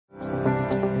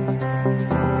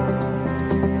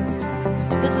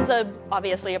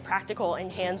obviously a practical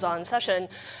and hands-on session.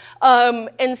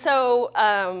 And so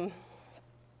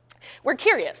we're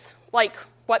curious, like,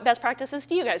 what best practices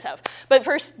do you guys have? But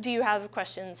first, do you have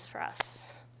questions for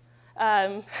us?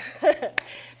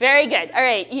 Very good. All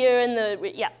right,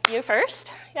 you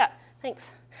first. Yeah,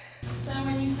 thanks. So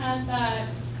when you had that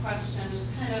question, just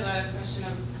kind of a question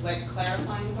of, like,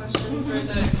 clarifying question for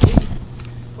the case,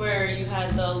 where you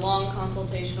had the long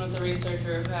consultation with the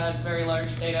researcher who had very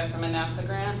large data from a NASA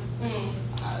grant.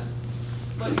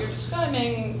 What you're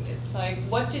describing, it's like,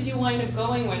 what did you wind up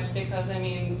going with? Because, I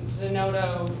mean,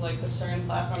 Zenodo, like the CERN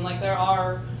platform, like there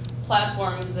are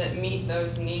platforms that meet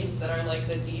those needs that are like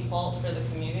the default for the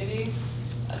community.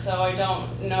 So I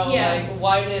don't know, like,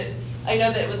 why did, I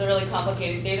know that it was a really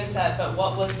complicated data set, but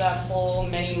what was that whole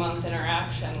many-month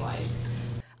interaction like?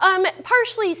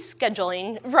 Partially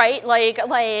scheduling, right? Like,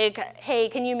 hey,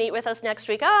 can you meet with us next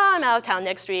week? Oh, I'm out of town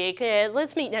next week.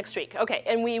 Let's meet next week. Okay,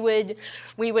 and we would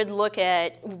look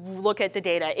at the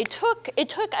data. It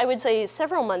took I would say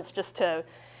several months just to,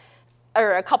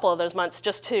 or a couple of those months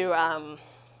just to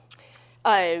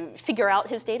figure out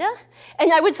his data.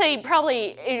 And I would say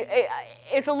probably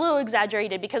it's a little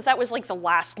exaggerated because that was like the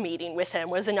last meeting with him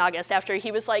was in August after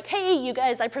he was like, hey, you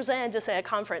guys, I presented this at a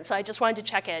conference. So I just wanted to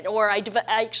check in. Or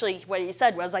actually what he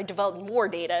said was I developed more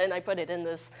data and I put it in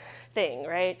this thing,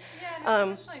 right?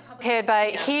 Yeah, it's complicated,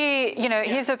 but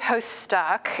he's a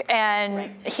postdoc,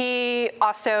 and he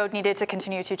also needed to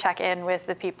continue to check in with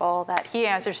the people that he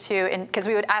answers to, and because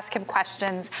we would ask him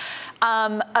questions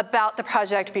about the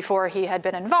project before he had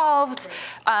been involved.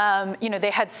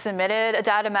 They had submitted a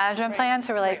data management plan,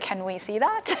 so we're like, can we see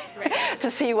that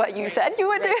to see what you said you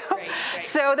would do?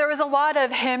 So there was a lot of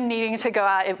him needing to go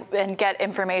out and get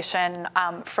information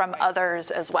from others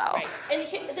as well. And the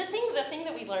thing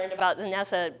that we learned about the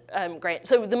NASA grant,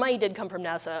 so the money did come from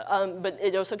NASA, but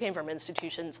it also came from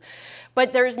institutions.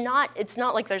 But it's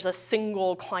not like there's a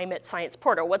single climate science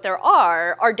portal. What there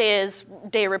are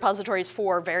data repositories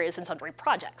for various and sundry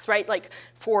projects, right? Like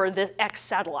for this X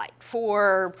satellite,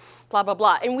 for blah, blah,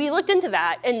 blah. And we looked into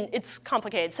that, and it's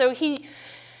complicated. So he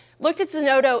looked at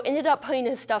Zenodo, ended up putting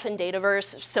his stuff in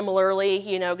Dataverse similarly,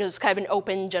 because it's kind of an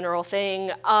open general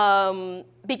thing,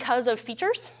 because of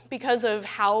features, because of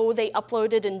how they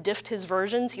uploaded and diffed his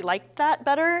versions. He liked that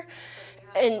better.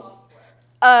 And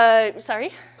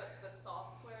sorry? But the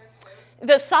software too?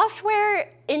 The software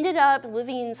ended up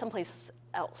living someplace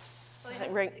else. Well,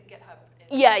 right? GitHub.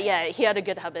 Yeah, he had a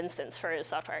GitHub instance for his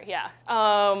software,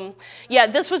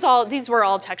 these were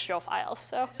all textual files,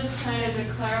 so. Just kind of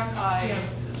to clarify,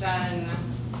 then,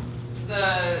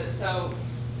 so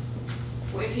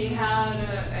if he had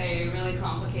a really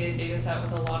complicated data set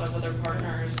with a lot of other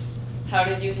partners, how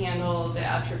did you handle the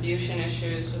attribution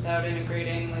issues without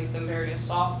integrating like the various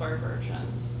software versions?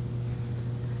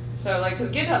 So like,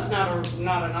 because GitHub's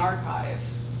not an archive.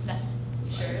 No,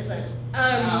 sure isn't.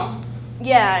 No.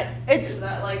 Yeah, is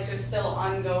that like just still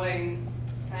ongoing?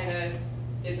 Kind of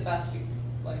did the best you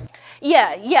like.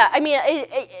 Yeah. I mean,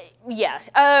 yeah.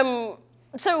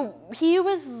 So he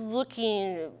was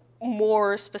looking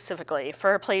more specifically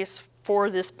for a place for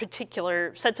this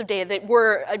particular sets of data that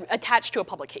were attached to a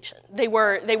publication. They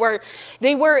were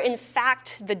in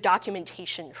fact the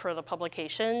documentation for the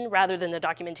publication rather than the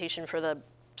documentation for the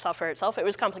software itself. It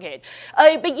was complicated.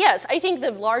 But yes, I think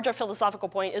the larger philosophical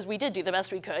point is we did do the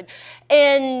best we could.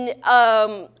 And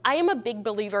I am a big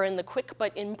believer in the quick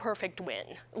but imperfect win.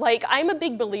 Like, I'm a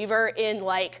big believer in,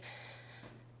 like,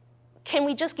 can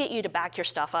we just get you to back your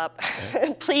stuff up?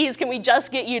 Please, can we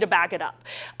just get you to back it up?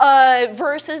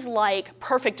 Versus like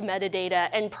perfect metadata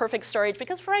and perfect storage,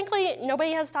 because frankly,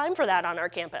 nobody has time for that on our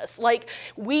campus. Like,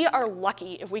 we are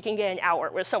lucky if we can get an hour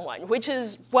with someone, which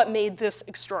is what made this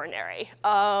extraordinary.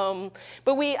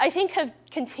 But we, I think, have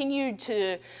continued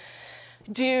to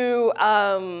do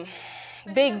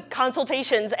big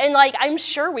consultations, and like, I'm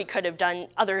sure we could have done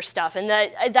other stuff, and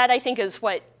that I think is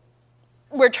what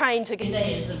we're trying to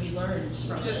convey is that we learned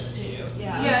from this too.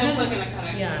 Yeah, just looking to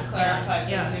kind of clarify,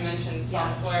 because you mentioned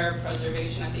software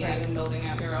preservation at the end and building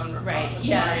out your own repository,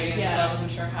 and so I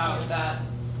wasn't sure how that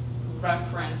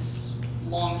reference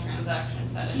long transaction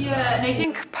fed into that. And I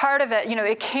think part of it,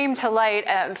 it came to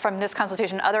light from this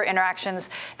consultation, other interactions,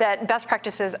 that best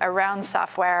practices around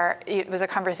software, it was a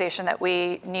conversation that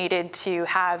we needed to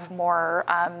have more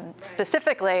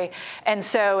specifically. And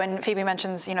so when Phoebe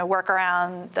mentions, work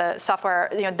around the software,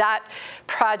 that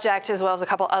project, as well as a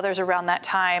couple others around that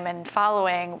time and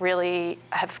following, really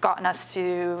have gotten us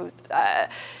to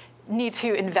need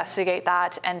to investigate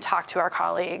that and talk to our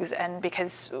colleagues, and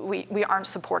because we aren't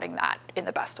supporting that in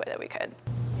the best way that we could.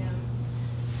 Yeah.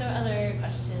 So other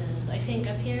questions? I think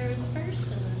up here is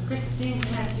first. And Christine,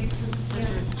 have you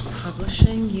considered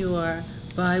publishing your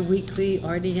bi-weekly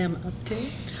RDM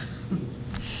update?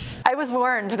 I was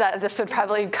warned that this would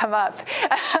probably come up.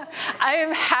 I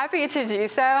am happy to do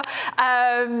so,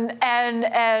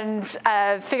 and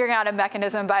figuring out a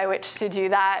mechanism by which to do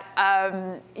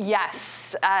that,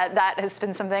 yes, that has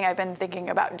been something I've been thinking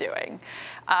about doing.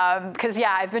 Because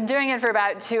yeah, I've been doing it for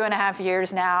about 2.5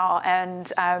 years now, and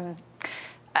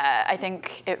I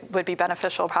think it would be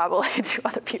beneficial probably to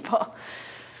other people.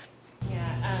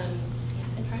 yeah,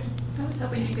 in front. I was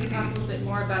hoping you could talk a little bit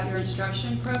more about your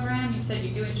instruction program. You said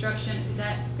you do instruction.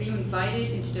 Are you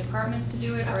invited into departments to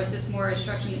do it, or is this more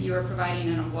instruction that you are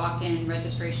providing on a walk-in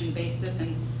registration basis?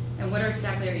 And what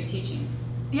exactly are you teaching?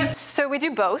 Yep, so we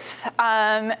do both. You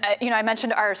know, I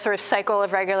mentioned our sort of cycle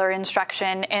of regular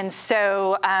instruction, and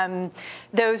so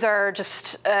those are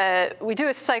just, we do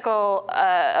a cycle,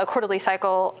 a quarterly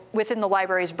cycle within the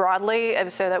libraries broadly,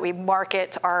 so that we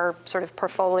market our sort of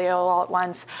portfolio all at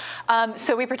once.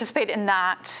 So we participate in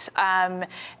that,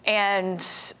 and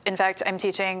in fact, I'm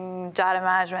teaching data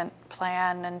management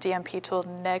plan and DMP tool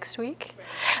next week.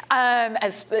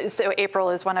 So April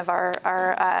is one of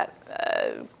our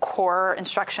core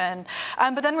instruction.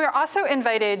 But then we're also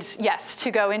invited, yes,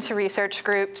 to go into research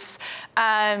groups.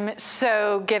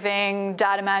 So giving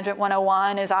Data Management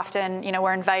 101 is often, you know,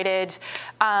 we're invited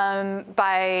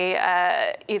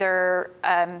by either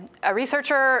a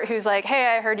researcher who's like, hey,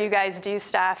 I heard you guys do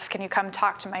stuff. Can you come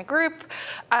talk to my group?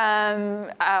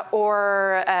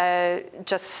 Or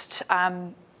just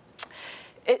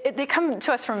they come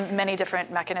to us from many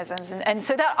different mechanisms. And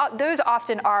so that those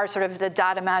often are sort of the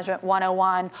data management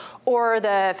 101 or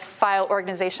the file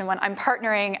organization one. I'm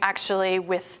partnering actually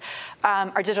with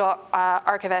our digital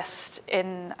archivist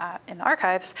in the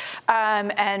archives,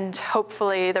 and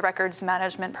hopefully the records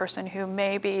management person who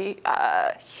may be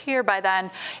here by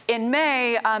then in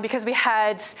May, because we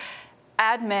had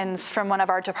admins from one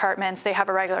of our departments. They have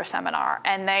a regular seminar,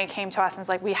 and they came to us and was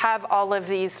like, we have all of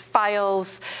these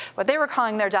files, what they were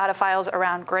calling their data files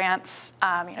around grants,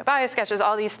 you know, bio sketches,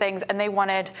 all these things, and they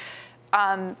wanted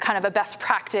kind of a best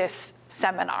practice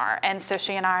seminar. And so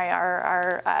she and I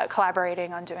are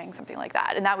collaborating on doing something like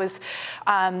that. And that was,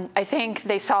 I think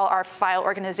they saw our file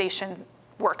organization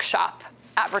workshop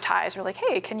advertised. We're like,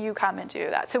 hey, can you come and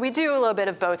do that? So we do a little bit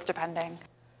of both, depending.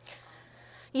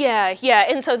 Yeah,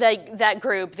 yeah, and so that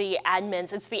group, the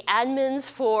admins, it's the admins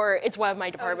for, it's one of my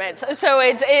departments. So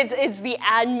it's the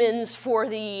admins for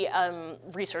the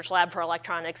research lab for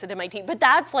electronics at MIT, but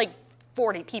that's like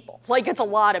 40 people. Like, it's a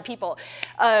lot of people.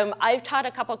 I've taught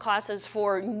a couple classes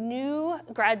for new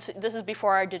grads. This is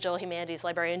before our digital humanities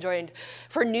librarian joined,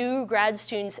 for new grad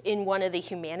students in one of the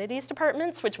humanities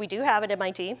departments, which we do have at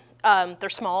MIT. They're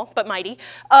small, but mighty.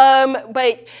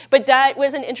 But that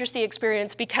was an interesting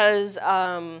experience because,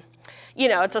 you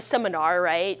know, it's a seminar,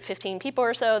 right? 15 people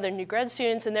or so, they're new grad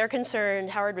students, and they're concerned.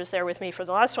 Howard was there with me for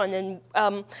the last one,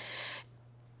 and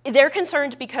they're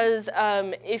concerned because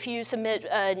if you submit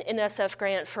an NSF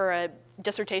grant for a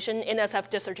dissertation, NSF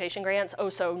dissertation grants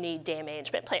also need data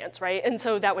management plans, right? And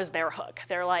so that was their hook.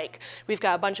 They're like, we've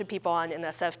got a bunch of people on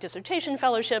NSF dissertation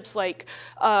fellowships, like,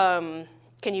 can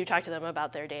you talk to them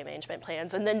about their data management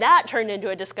plans? And then that turned into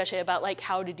a discussion about like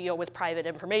how to deal with private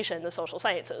information in the social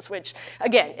sciences, which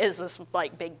again is this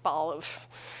like big ball of,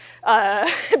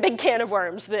 big can of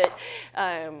worms that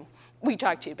we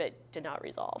talked to but did not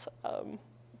resolve.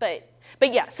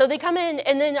 But yeah, so they come in,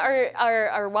 and then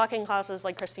our walk-in classes,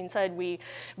 like Christine said, we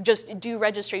just do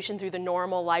registration through the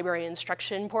normal library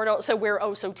instruction portal. So we're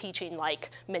also teaching like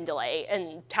Mendeley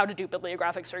and how to do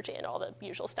bibliographic searching and all the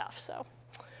usual stuff. So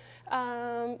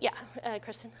yeah,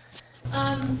 Kristen.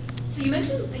 So you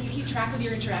mentioned that you keep track of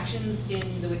your interactions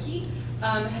in the wiki.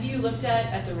 Have you looked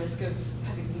at the risk of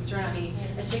having things thrown at me,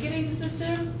 a ticketing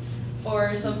system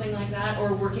or something like that,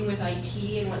 or working with IT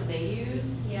and what they use?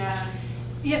 Yeah.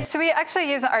 Yeah, so we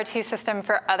actually use an RT system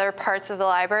for other parts of the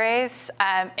libraries,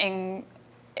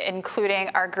 including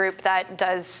our group that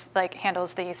does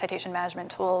handles the citation management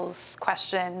tools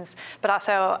questions, but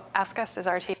also Ask Us is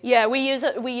RT. Yeah, we use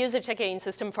a ticketing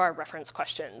system for our reference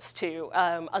questions too.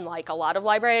 Unlike a lot of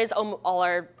libraries, all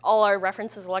our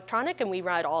reference is electronic, and we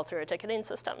run it all through a ticketing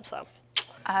system. So.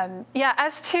 Yeah,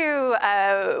 as to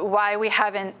why we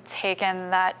haven't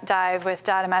taken that dive with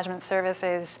data management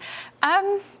services,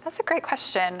 that's a great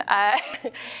question.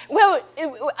 Well,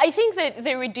 I think that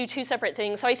they would do two separate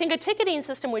things. So I think a ticketing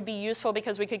system would be useful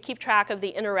because we could keep track of the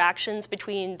interactions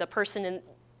between the person and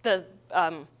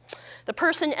the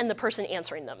person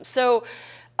answering them. So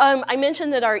I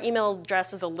mentioned that our email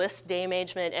address is a list. Data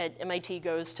management at MIT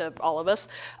goes to all of us.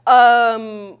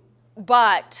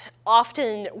 but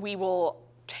often we will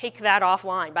take that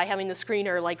offline by having the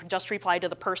screener like just reply to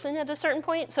the person at a certain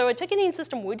point. So a ticketing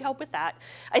system would help with that.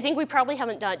 I think we probably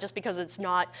haven't done it just because it's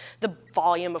not, the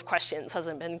volume of questions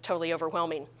hasn't been totally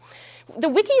overwhelming. The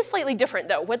wiki is slightly different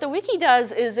though. What the wiki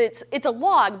does is it's a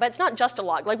log, but it's not just a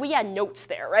log. Like we add notes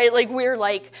there, right? Like we're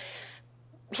like,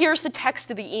 here's the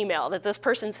text of the email that this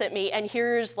person sent me, and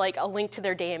here's like a link to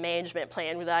their data management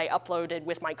plan that I uploaded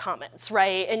with my comments,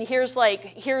 right? And here's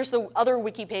the other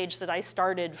wiki page that I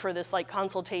started for this like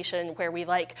consultation where we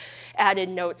like added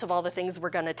notes of all the things we're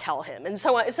gonna tell him. And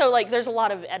so like there's a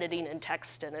lot of editing in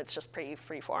text, and it's just pretty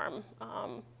free form.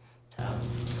 Yeah.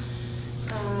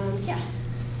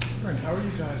 And how are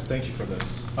you guys, thank you for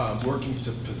this, working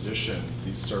to position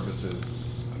these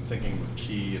services? Thinking with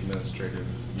key administrative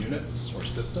units or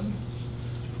systems,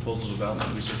 proposal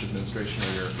development, research administration,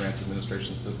 or your grants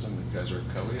administration system. You guys are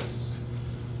co-ES.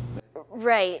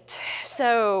 Right.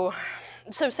 So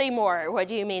say more. What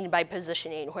do you mean by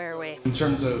positioning? Where are we? In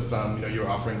terms of you're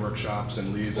offering workshops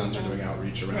and liaisons are doing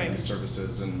outreach around these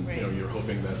services, and you're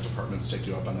hoping that departments take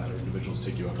you up on that or individuals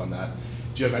take you up on that.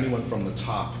 Do you have anyone from the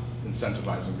top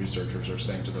incentivizing researchers or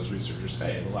saying to those researchers,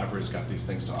 hey, the library's got these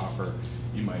things to offer,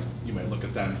 you might look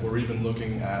at them, or even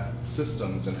looking at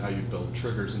systems and how you build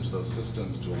triggers into those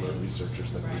systems to alert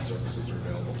researchers that these services are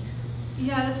available?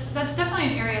 Yeah, that's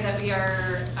definitely an area that we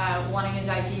are wanting to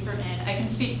dive deeper in. I can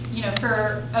speak,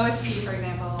 for OSP, for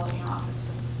example, Office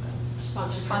of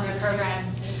Sponsored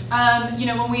Programs.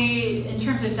 When we, in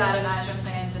terms of data management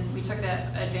plans, and we took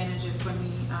that advantage of when we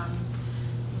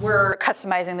we're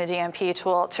customizing the DMP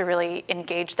tool to really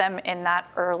engage them in that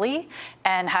early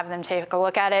and have them take a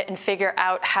look at it and figure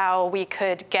out how we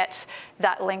could get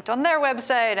that linked on their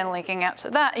website and linking out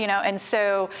to that, and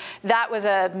so that was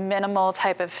a minimal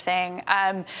type of thing.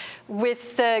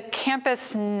 With the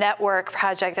campus network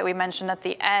project that we mentioned at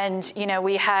the end,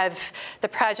 we have the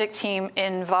project team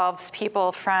involves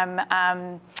people from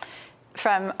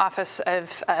Office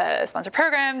of Sponsored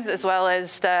Programs, as well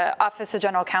as the Office of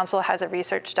General Counsel has a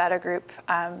research data group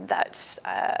that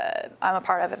I'm a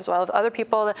part of, as well as other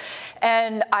people,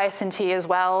 and IS&T as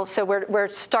well. So we're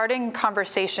starting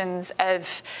conversations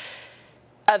of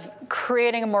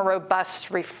creating more robust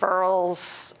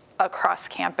referrals across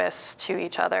campus to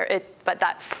each other. But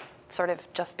that's sort of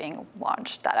just being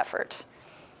launched, that effort.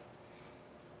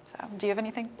 So do you have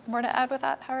anything more to add with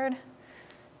that, Howard?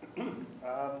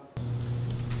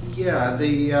 Yeah,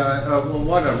 well,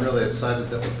 one, I'm really excited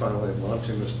that we're finally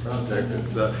launching this project.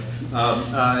 It's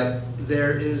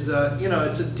there is,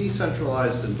 it's a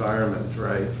decentralized environment,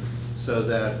 right? So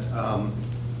that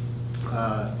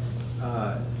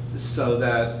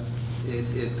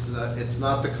it's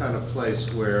not the kind of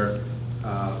place where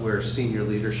senior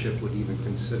leadership would even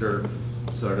consider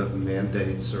sort of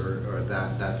mandates or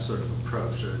that sort of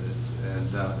approach.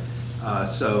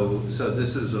 So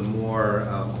this is a more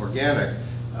organic.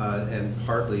 And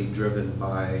partly driven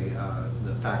by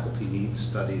the faculty needs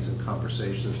studies and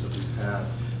conversations that we've had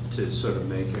to sort of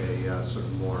make a sort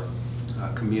of more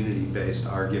community-based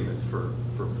argument for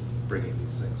bringing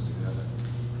these things together.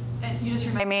 And you just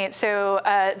remind me, so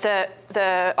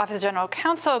the Office of General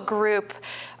Counsel group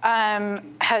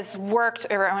has worked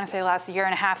over, I want to say, the last year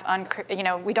and a half on,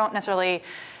 we don't necessarily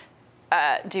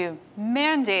do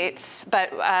mandates, but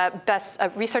best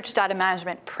research data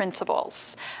management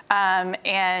principles.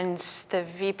 And the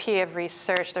VP of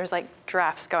research, there's like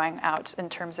drafts going out in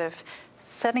terms of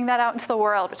setting that out into the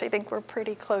world, which I think we're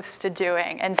pretty close to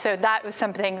doing. And so that was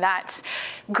something that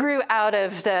grew out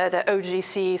of the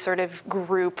OGC sort of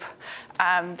group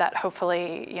that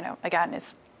hopefully, again,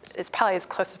 is probably as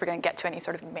close as we're going to get to any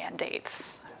sort of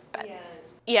mandates. But.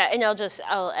 Yeah, and I'll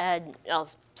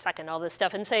second all this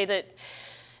stuff and say that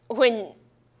when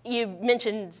you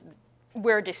mentioned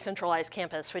we're a decentralized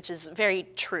campus, which is very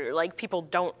true. Like, people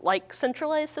don't like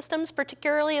centralized systems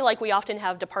particularly. Like, we often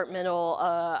have departmental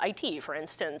IT, for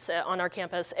instance, on our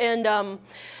campus. And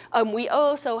we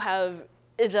also have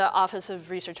the Office of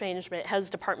Research Management has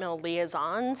departmental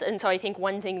liaisons, and so I think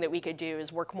one thing that we could do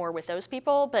is work more with those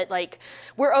people, but like,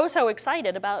 we're also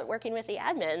excited about working with the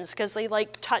admins because they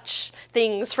like touch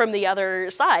things from the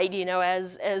other side,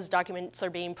 as documents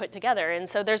are being put together. And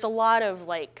so there's a lot of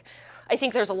I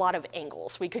think there's a lot of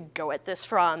angles we could go at this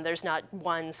from. There's not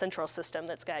one central system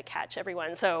that's gonna catch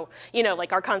everyone. So,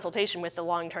 like our consultation with the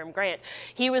long-term grant,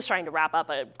 he was trying to wrap up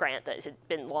a grant that had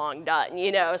been long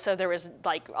done, so there was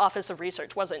like, Office of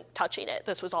Research wasn't touching it.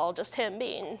 This was all just him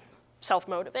being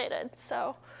self-motivated.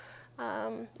 So,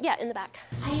 yeah, in the back.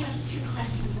 I have two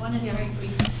questions. One is very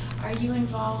brief. Are you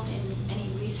involved in any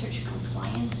research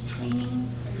compliance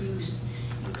training? Are you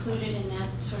included in that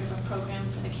sort of a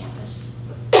program for the campus?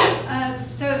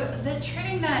 So the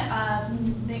training that,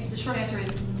 the short answer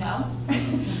is no.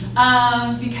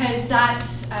 Because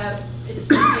that's,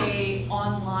 it's a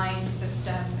online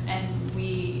system and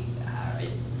we are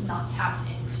not tapped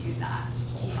into that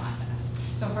whole process.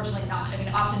 So unfortunately not. I mean,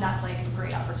 often that's like a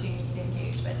great opportunity to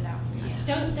engage, but no.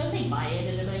 Don't they buy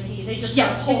it at MIT? They just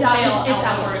Yes, sort of wholesale it's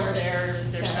outsource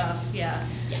outsourced, their so. stuff. Yeah.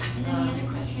 Yeah. And then the other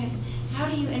question is, how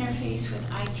do you interface with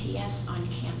ITS on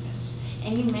campus?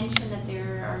 And you mentioned that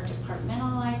there are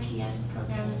departmental ITS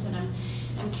programs, and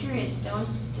I'm curious, do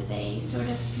they sort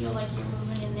of feel like you're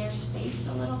moving in their space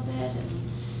a little bit?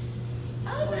 And,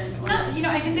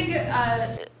 I can think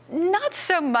Not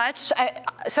so much.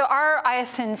 So our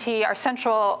IS&T, our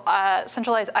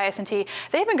centralized IS&T,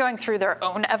 they've been going through their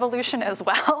own evolution as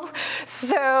well.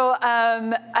 So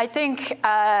I think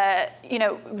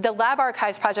the Lab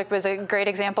Archives project was a great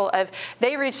example of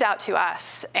they reached out to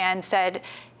us and said,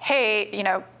 hey,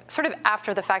 sort of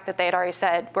after the fact that they had already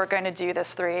said, we're going to do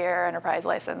this 3-year enterprise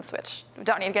license, which we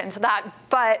don't need to get into that,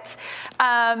 but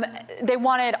they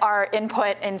wanted our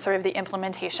input in sort of the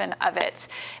implementation of it.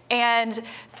 And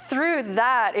through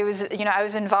that, it was, I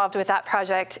was involved with that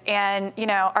project, and,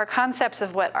 our concepts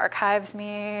of what archives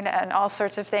mean and all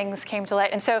sorts of things came to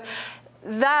light. And so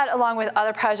that, along with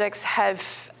other projects, have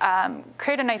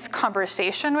created a nice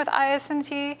conversation with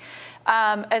IS&T.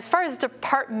 As far as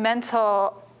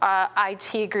departmental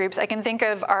IT groups, I can think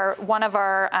of one of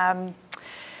our,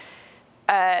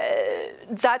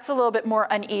 that's a little bit more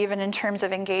uneven in terms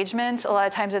of engagement. A lot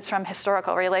of times it's from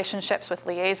historical relationships with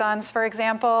liaisons, for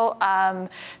example.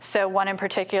 So one in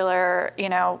particular,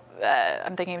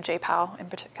 I'm thinking of Jay Powell in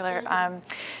particular.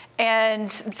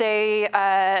 And they,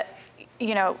 a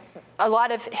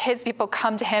lot of his people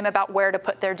come to him about where to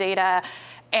put their data,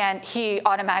 and he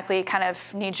automatically kind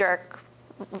of knee-jerk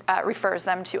refers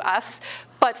them to us.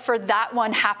 But for that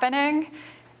one happening,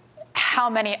 how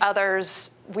many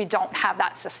others we don't have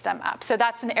that system up? So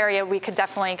that's an area we could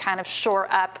definitely kind of shore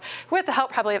up with the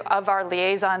help probably of our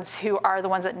liaisons, who are the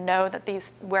ones that know that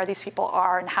where these people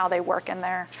are and how they work in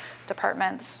their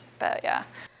departments. But yeah.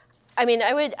 I mean,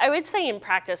 I would say in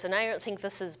practice, and I don't think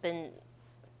this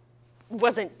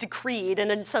wasn't decreed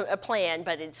and a plan,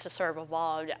 but it's just sort of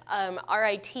evolved. Our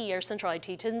IT, our central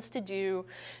IT, tends to do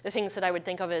the things that I would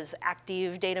think of as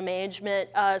active data management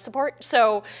support.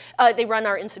 So they run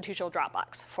our institutional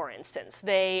Dropbox, for instance.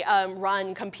 They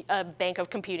run a bank of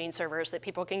computing servers that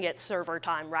people can get server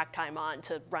time, rack time on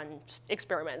to run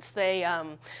experiments. They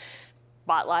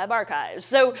bought Lab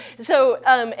Archives.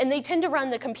 And they tend to run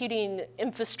the computing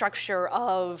infrastructure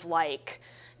of like,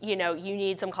 you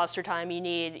need some cluster time, you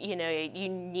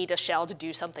need a shell to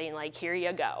do something, like here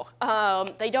you go.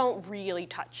 They don't really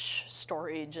touch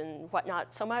storage and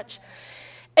whatnot so much.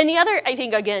 And the other, I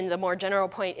think, again, the more general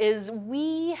point is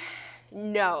we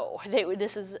know that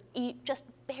this is just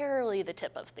barely the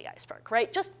tip of the iceberg,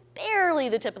 right? Just barely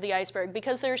the tip of the iceberg,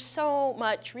 because there's so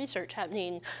much research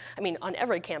happening, I mean, on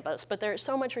every campus, but there's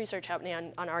so much research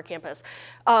happening on our campus.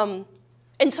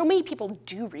 And so many people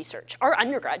do research. Our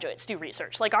undergraduates do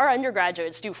research. Like, our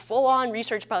undergraduates do full-on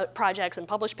research projects and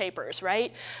publish papers,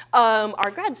 right?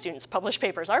 Our grad students publish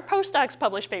papers. Our postdocs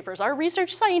publish papers. Our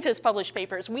research scientists publish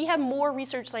papers. We have more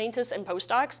research scientists and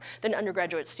postdocs than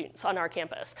undergraduate students on our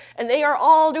campus. And they are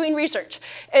all doing research.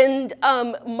 And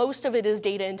most of it is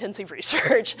data-intensive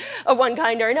research of one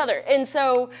kind or another. And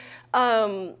so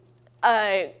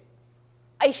I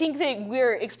think that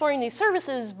we're exploring these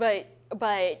services, but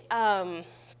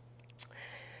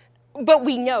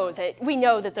we know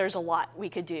that there's a lot we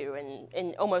could do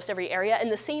in almost every area,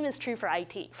 and the same is true for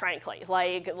IT, frankly.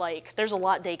 Like there's a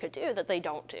lot they could do that they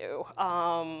don't do.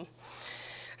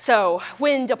 So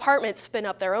when departments spin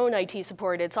up their own IT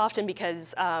support, it's often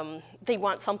because they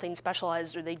want something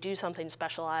specialized or they do something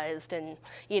specialized, and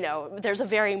there's a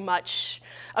very much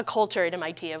a culture at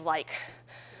MIT of like,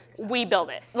 we build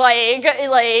it. We're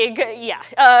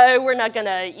not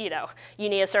gonna, you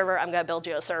need a server, I'm gonna build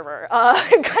you a server,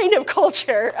 kind of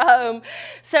culture. All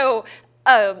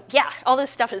this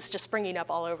stuff is just springing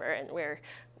up all over, and we're,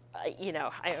 I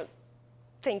don't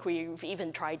think we've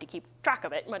even tried to keep track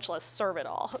of it, much less serve it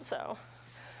all. So,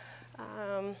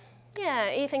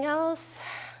 anything else?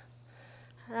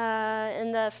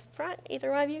 In the front, either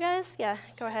one of you guys? Yeah,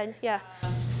 go ahead, yeah.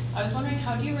 I was wondering,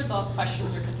 how do you resolve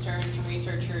questions or concerns from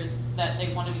researchers that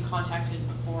they want to be contacted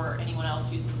before anyone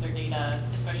else uses their data,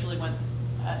 especially when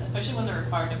they're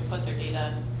required to put their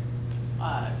data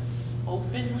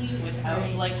openly without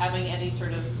like having any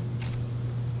sort of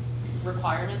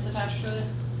requirements attached to it?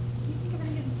 Do you think of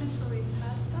any instance where we've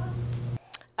had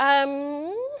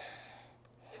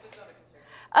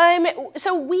that?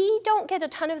 So we don't get a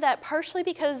ton of that, partially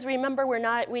because, remember,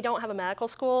 we don't have a medical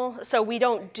school, so we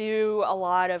don't do a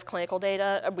lot of clinical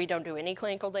data. We don't do any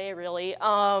clinical data, really.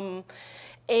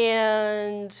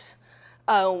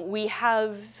 We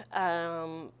have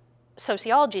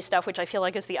sociology stuff, which I feel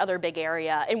like is the other big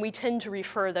area, and we tend to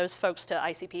refer those folks to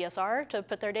ICPSR to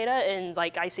put their data, and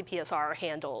like ICPSR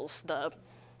handles the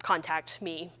contact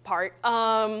me part.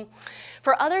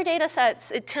 For other data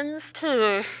sets, it tends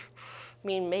to, I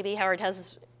mean, maybe Howard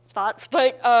has thoughts,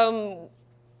 but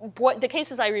what the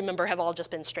cases I remember have all just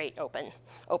been straight open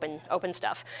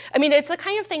stuff. I mean, it's the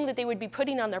kind of thing that they would be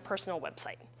putting on their personal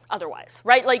website otherwise,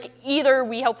 right? Like, either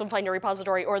we help them find a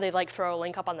repository, or they like throw a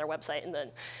link up on their website, and then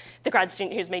the grad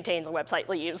student who's maintaining the website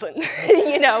leaves, and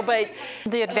you know. But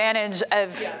the advantage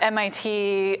of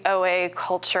MIT OA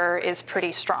culture is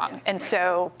pretty strong, and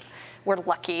so we're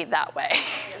lucky that way.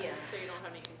 Yeah, so you don't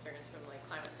have any concerns from like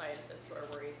climate scientists who are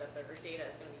worried that their data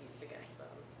is going to be used against them.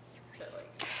 So, like,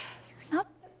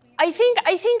 I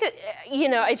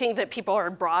think that people are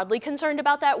broadly concerned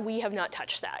about that. We have not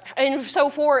touched that. And so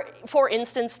for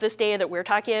instance, this data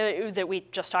that we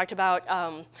just talked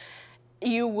about,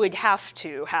 you would have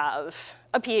to have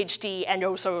a PhD and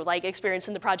also like experience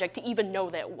in the project to even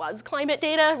know that it was climate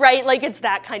data, right? Like, it's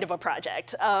that kind of a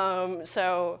project.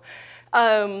 So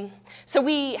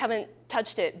we haven't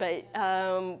touched it,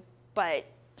 but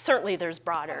certainly there's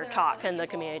broader talk in the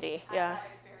community. Yeah.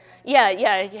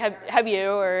 Yeah. Have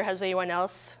you, or has anyone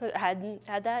else had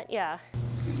that? Yeah.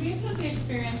 We've had the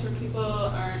experience where people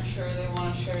aren't sure they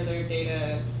want to share their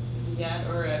data yet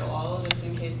or at all, just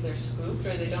in case they're scooped,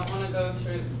 or they don't want to go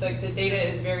through, like, the data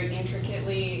is very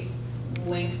intricately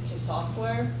linked to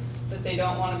software that they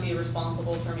don't want to be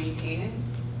responsible for maintaining.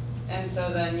 And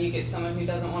so then you get someone who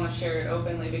doesn't want to share it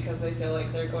openly because they feel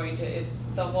like they're going to,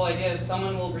 the whole idea is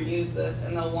someone will reuse this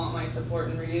and they'll want my support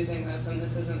in reusing this, and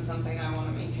this isn't something I want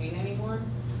to maintain anymore.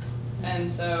 And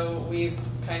so we've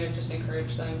kind of just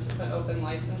encouraged them to put open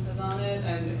licenses on it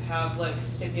and have like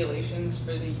stipulations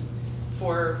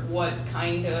for what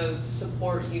kind of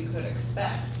support you could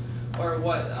expect, or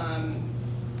what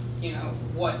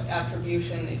what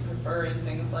attribution they prefer and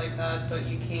things like that. But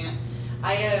you can't.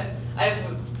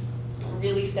 I've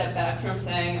really stepped back from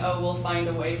saying, oh, we'll find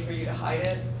a way for you to hide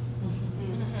it.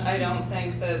 I don't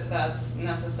think that that's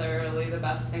necessarily the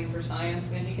best thing for science,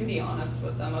 and if you can be honest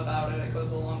with them about it, it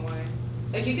goes a long way.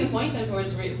 Like, you can point them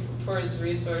towards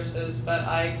resources, but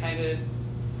I kind of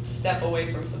step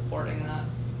away from supporting that.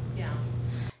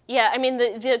 Yeah, I mean,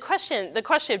 the question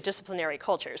of disciplinary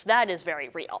cultures, that is very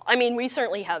real. I mean, we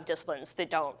certainly have disciplines that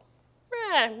don't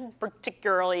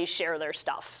particularly share their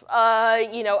stuff.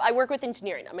 I work with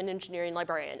engineering. I'm an engineering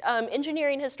librarian.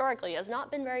 Engineering historically has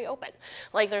not been very open.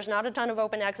 Like, there's not a ton of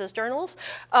open access journals,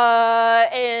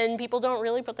 and people don't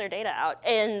really put their data out.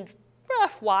 And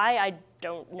why, I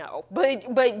don't know. But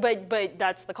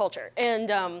that's the culture.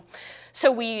 And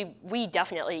so we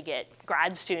definitely get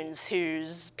grad students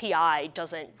whose PI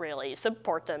doesn't really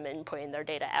support them in putting their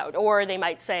data out, or they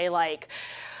might say, like,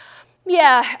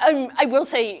 yeah, I will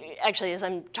say, actually, as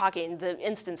I'm talking, the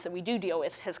instance that we do deal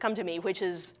with has come to me, which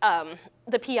is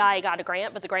the PI got a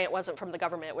grant, but the grant wasn't from the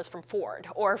government, it was from Ford,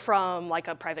 or from like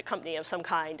a private company of some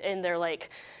kind, and they're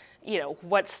like,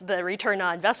 what's the return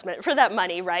on investment for that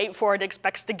money, right? Ford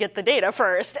expects to get the data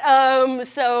first.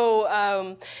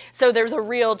 So there's a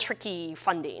real tricky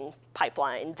funding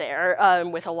pipeline there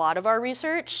with a lot of our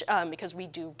research, because we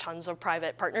do tons of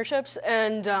private partnerships,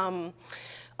 and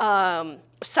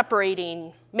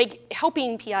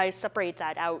helping PIs separate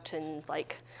that out, and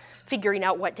like figuring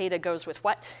out what data goes with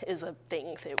what is a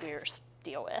thing that we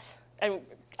deal with. And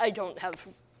I don't have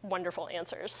wonderful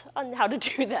answers on how to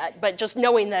do that, but just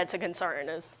knowing that it's a concern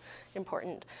is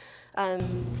important.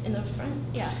 In the front,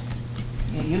 yeah.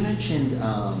 Yeah, you mentioned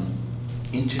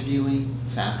interviewing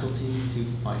faculty to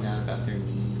find out about their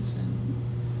needs, and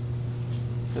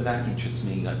so that interests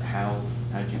me. Like, how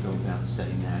did you go about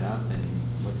setting that up, and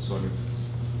what sort of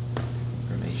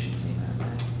information came out of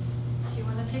that? Do you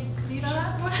want to take lead on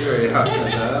that one? Sure, yeah.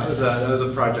 That was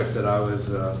a project that I was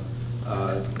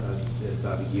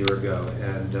about a year ago,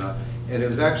 and it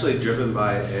was actually driven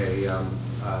by a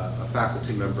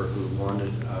faculty member who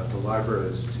wanted the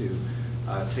libraries to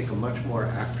take a much more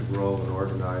active role in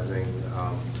organizing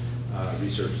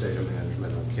research data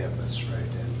management on campus, right?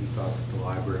 And he thought that the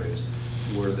libraries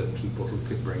were the people who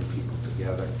could bring people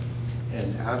together.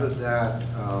 And out of that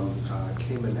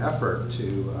came an effort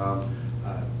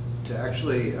to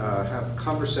actually have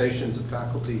conversations of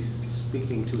faculty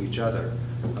speaking to each other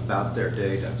about their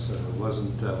data. So it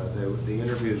wasn't, the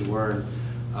interviews weren't,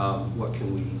 what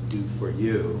can we do for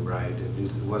you, right?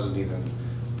 It wasn't even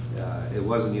it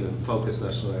wasn't even focused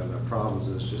necessarily on their problems.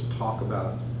 It was just talk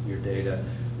about your data,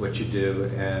 what you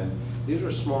do, and these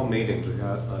were small meetings. We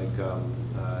got like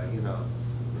you know,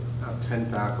 about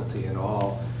 10 faculty in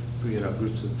all, you know,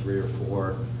 groups of 3 or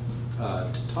 4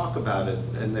 to talk about it,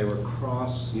 and they were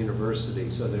cross university,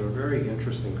 so they were very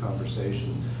interesting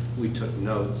conversations. We took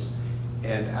notes,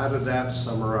 and out of that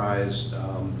summarized,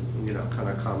 you know, kind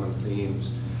of common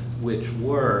themes, which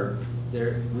were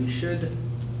we should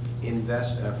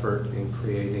invest effort in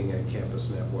creating a campus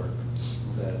network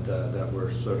that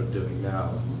we're sort of doing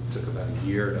now. It took about a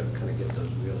year to kind of get those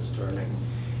wheels turning,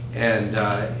 and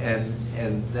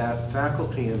that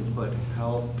faculty input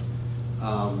helped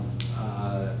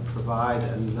provide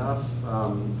enough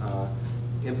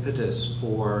impetus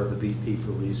for the VP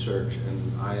for Research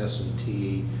and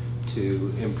IS&T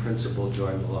to, in principle,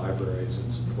 join the libraries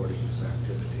in supporting this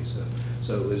activity.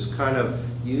 So it was kind of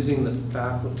using the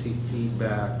faculty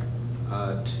feedback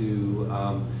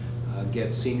to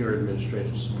get senior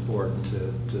administrative support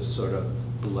to sort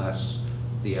of bless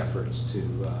the efforts to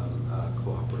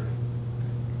cooperate.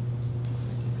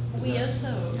 We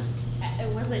also,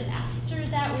 was it after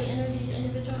that we interviewed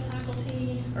individual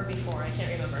faculty, or before? I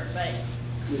can't remember, but.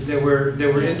 There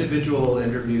were individual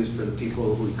interviews for the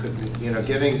people who couldn't, you know,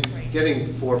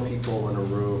 getting 4 people in a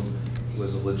room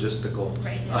was a logistical,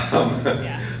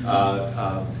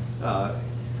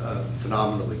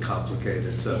 phenomenally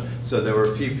complicated. So there were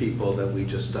a few people that we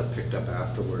just picked up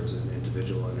afterwards in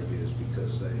individual interviews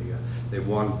because they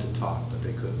wanted to talk, but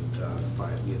they couldn't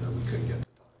find, you know, we couldn't get.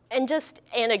 And just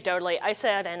anecdotally, I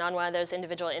sat in on one of those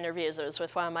individual interviews. It was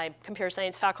with one of my computer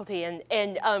science faculty, and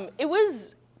it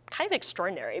was kind of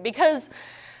extraordinary because,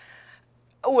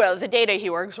 well, the data he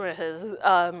works with is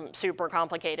super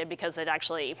complicated because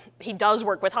he does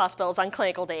work with hospitals on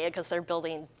clinical data because they're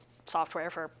building software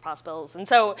for hospitals. And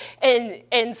so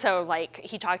like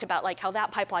he talked about like how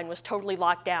that pipeline was totally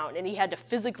locked down and he had to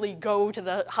physically go to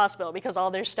the hospital because all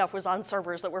their stuff was on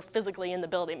servers that were physically in the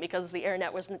building because the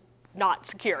internet was not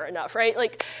secure enough, right?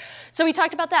 Like, so he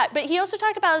talked about that, but he also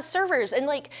talked about his servers and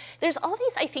like there's all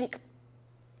these, I think,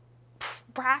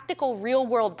 practical real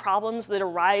world problems that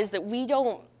arise that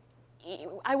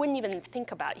I wouldn't even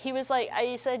think about. He was like,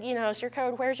 I said, you know, is your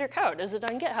code, where's your code? Is it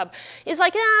on GitHub? He's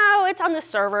like, no, it's on the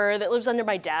server that lives under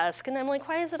my desk. And I'm like,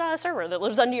 why is it on a server that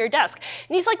lives under your desk?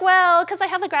 And he's like, well, because I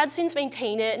have the grad students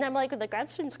maintain it. And I'm like, well, the grad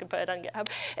students could put it on GitHub.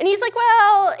 And he's like,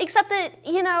 well, except that,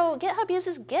 you know, GitHub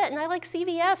uses Git and I like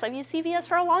CVS. I've used CVS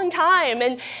for a long time.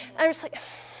 And I was like,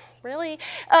 really?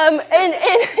 And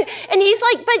he's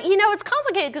like, but you know, it's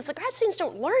complicated because the grad students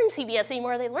don't learn CVS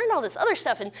anymore. They learn all this other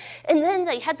stuff. And then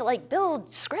they had to like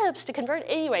build scripts to convert.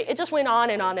 Anyway, it just went on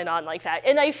and on and on like that.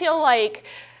 And I feel like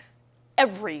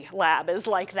every lab is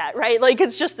like that, right? Like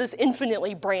it's just this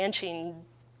infinitely branching,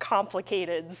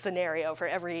 complicated scenario for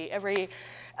every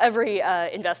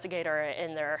investigator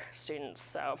and their students.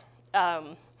 So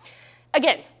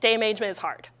again, data management is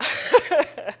hard.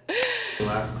 The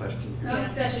last question here. I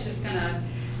was actually just going to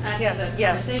add to the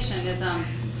conversation is,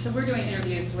 so we're doing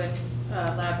interviews with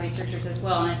lab researchers as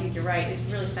well, and I think you're right. It's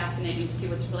really fascinating to see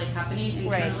what's really happening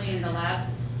internally in the labs.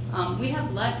 We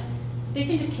have less, they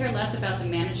seem to care less about the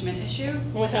management issue.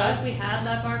 With us, we had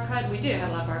lab archives, we do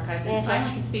have lab archives, and I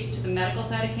only can speak to the medical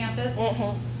side of campus,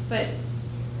 but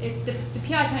the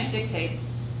PI kind of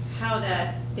dictates how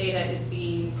that data is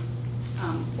being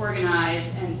organized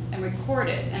and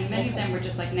recorded, and many of them were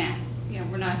just like, nah, you know,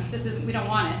 we don't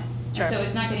want it. Sure. And so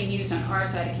it's not getting used on our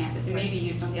side of campus. It may be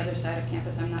used on the other side of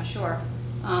campus, I'm not sure.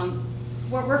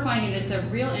 What we're finding is the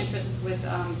real interest with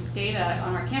data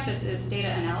on our campus is data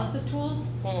analysis tools.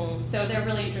 So they're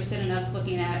really interested in us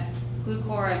looking at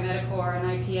Glucor and Metacore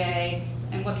and IPA,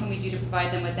 and what can we do to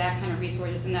provide them with that kind of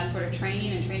resources and that sort of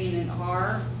training in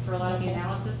R for a lot of the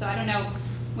analysis. So I don't know,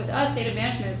 with us, data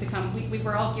management has become, we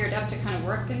were all geared up to kind of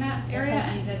work in that area,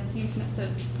 and that seems to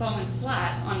have fallen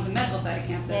flat on the medical side of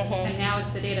campus. And now it's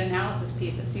the data analysis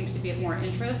piece that seems to be of more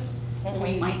interest.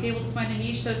 We might be able to find a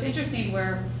niche. So it's interesting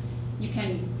where you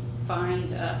can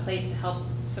find a place to help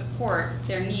support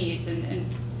their needs, and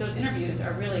those interviews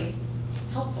are really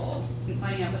helpful in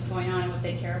finding out what's going on and what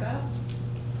they care about.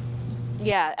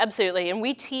 Yeah, absolutely. And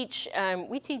we teach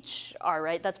R,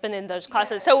 right? That's been in those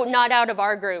classes. So not out of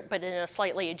our group, but in a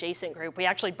slightly adjacent group. We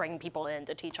actually bring people in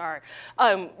to teach R.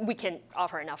 We can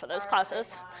offer enough of those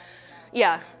classes.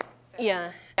 Yeah.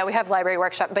 We have library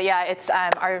workshop, but yeah, it's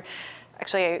our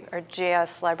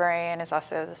GS librarian is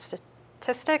also the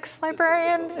statistics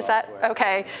librarian. Is that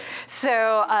okay?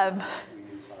 So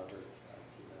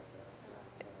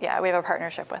yeah, we have a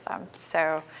partnership with them.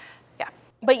 So yeah.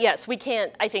 But yes, we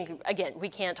can't, I think, again, we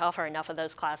can't offer enough of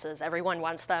those classes. Everyone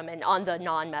wants them, and on the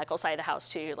non-medical side of the house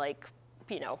too, like,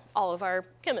 you know, all of our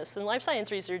chemists and life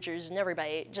science researchers and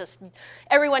everybody, just,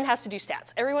 everyone has to do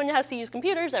stats. Everyone has to use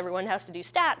computers, everyone has to do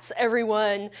stats,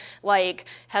 everyone, like,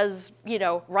 has, you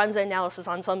know, runs analysis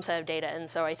on some set of data, and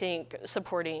so I think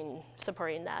supporting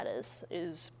that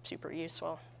is super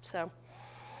useful, so.